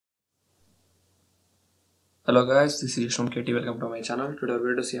Hello guys, this is from KT. Welcome to my channel. Today we're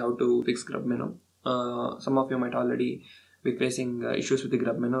going to see how to fix Grub menu. Some of you might already be facing issues with the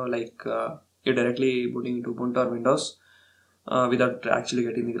Grub menu, like you're directly booting into Ubuntu or Windows without actually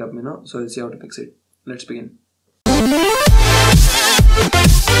getting the Grub menu. So we'll see how to fix it. Let's begin.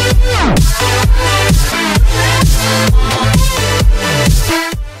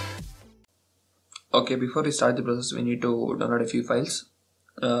 Okay, before we start the process, we need to download a few files.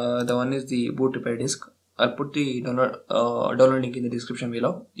 The one is the boot repair disk. I'll put the download link in the description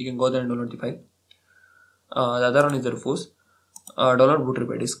below. You can go there and download the file. The other one is the Rufus. Download boot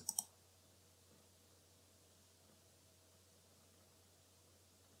repair disk.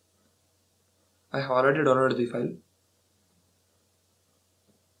 I have already downloaded the file.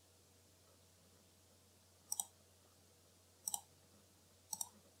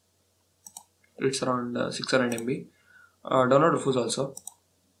 It's around 600 MB. Download Rufus also.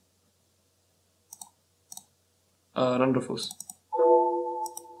 Run Rufus.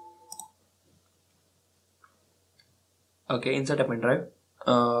 Okay, insert a pen drive.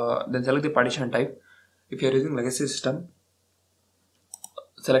 Then select the partition type. If you are using legacy system,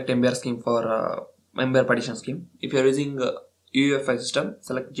 select MBR scheme for MBR partition scheme. If you are using UEFI system,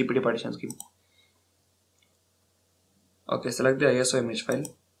 select GPT partition scheme. Okay, select the ISO image file.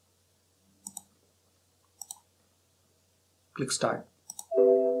 Click start.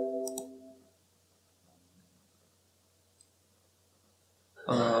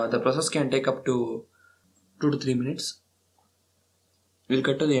 The process can take up to 2 to 3 minutes. We'll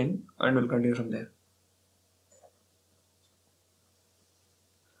cut to the end and we'll continue from there.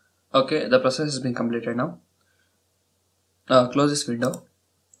 Okay, the process has been completed now. Close this window.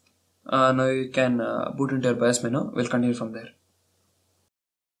 Now you can boot into your BIOS menu. We'll continue from there.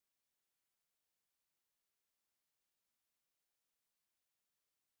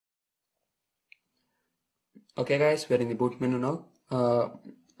 Okay guys, we are in the boot menu now.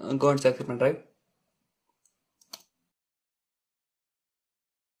 Go and select the pen drive.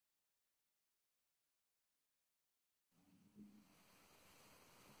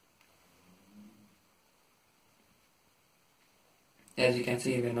 As you can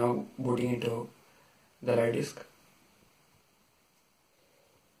see, we are now booting into the right disk.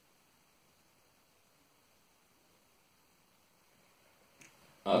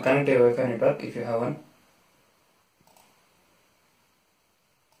 Connect a Wi-Fi network if you have one.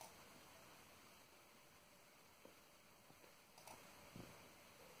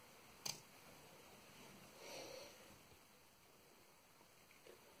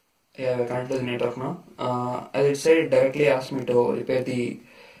 Yeah, we're connected to the network now. As it said, it directly asked me to repair the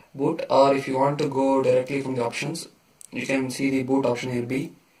boot, or if you want to go directly from the options, you can see the boot option here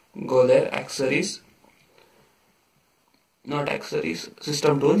B. Go there, accessories, not accessories,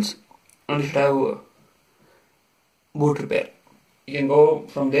 system tools, and you should have boot repair. You can go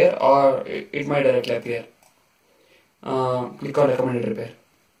from there, or it might directly appear. Click on recommended repair.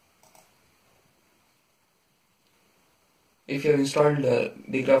 If you have installed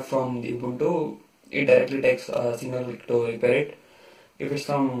the Grub from the Ubuntu, it directly takes a single click to repair it. If it's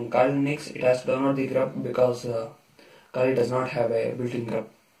from Kali Linux, it has to download the Grub because Kali does not have a built-in Grub.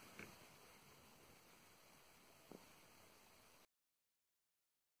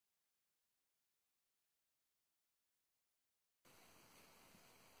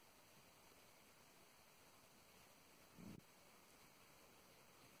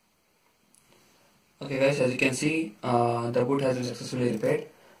 Okay guys, as you can see, the boot has been successfully repaired.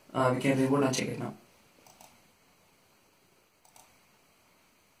 We can reboot and check it now.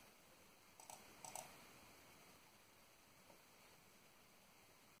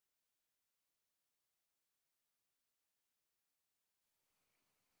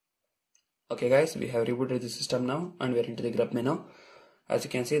 Okay guys, we have rebooted the system now and we are into the Grub menu. As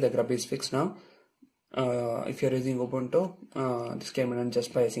you can see, the Grub is fixed now. If you are using Ubuntu, this can be done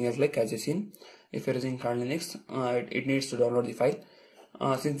just by a single click, as you seen. If you are using Kali Linux, it needs to download the file.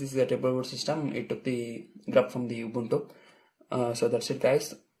 Since this is a tableboot system, it took the Grub from the Ubuntu. So that's it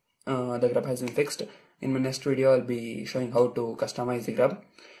guys. The Grub has been fixed. In my next video, I'll be showing how to customize the Grub.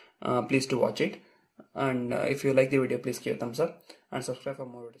 Please do watch it. And if you like the video, please give a thumbs up and subscribe for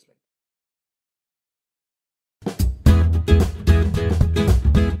more videos.